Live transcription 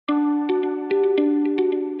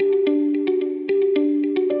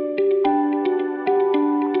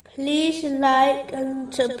like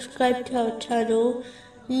and subscribe to our channel.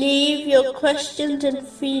 Leave your questions and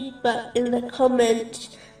feedback in the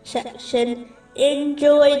comments section.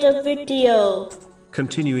 Enjoy the video.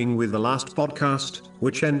 Continuing with the last podcast,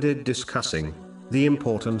 which ended discussing the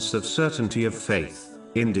importance of certainty of faith,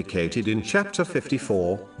 indicated in chapter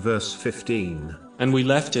 54, verse 15. And we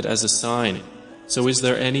left it as a sign. So is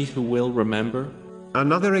there any who will remember?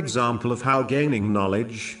 Another example of how gaining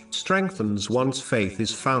knowledge strengthens one's faith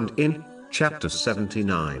is found in chapter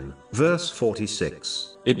 79, verse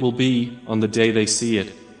 46. It will be, on the day they see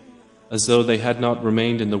it, as though they had not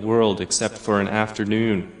remained in the world except for an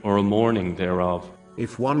afternoon or a morning thereof.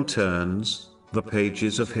 If one turns the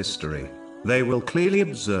pages of history, they will clearly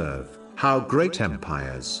observe how great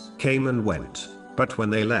empires came and went, but when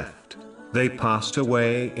they left, they passed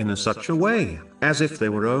away in such a way, as if they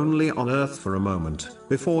were only on earth for a moment,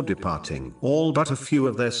 before departing. All but a few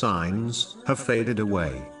of their signs have faded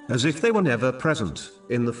away, as if they were never present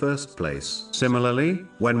in the first place. Similarly,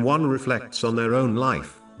 when one reflects on their own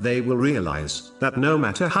life, they will realize that no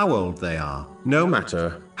matter how old they are, no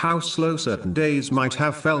matter how slow certain days might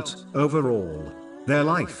have felt, overall, their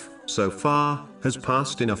life, so far, has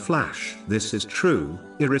passed in a flash. This is true,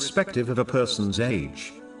 irrespective of a person's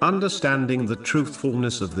age. Understanding the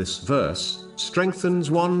truthfulness of this verse strengthens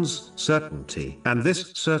one's certainty, and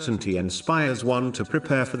this certainty inspires one to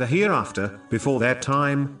prepare for the hereafter before their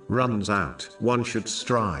time runs out. One should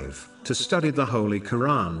strive to study the Holy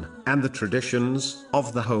Quran and the traditions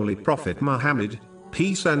of the Holy Prophet Muhammad,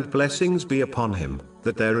 peace and blessings be upon him,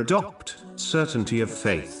 that they adopt certainty of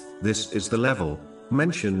faith. This is the level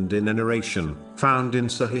mentioned in a narration found in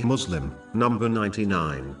Sahih Muslim, number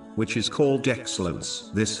 99, which is called excellence.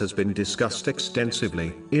 This has been discussed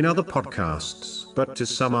extensively in other podcasts, but to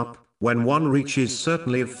sum up, when one reaches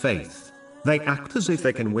certainty of faith, they act as if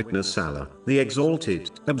they can witness Allah, the Exalted,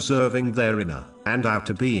 observing their inner and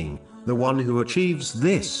outer being. The one who achieves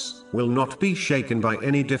this will not be shaken by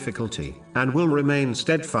any difficulty, and will remain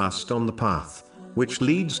steadfast on the path which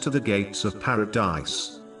leads to the gates of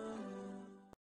paradise.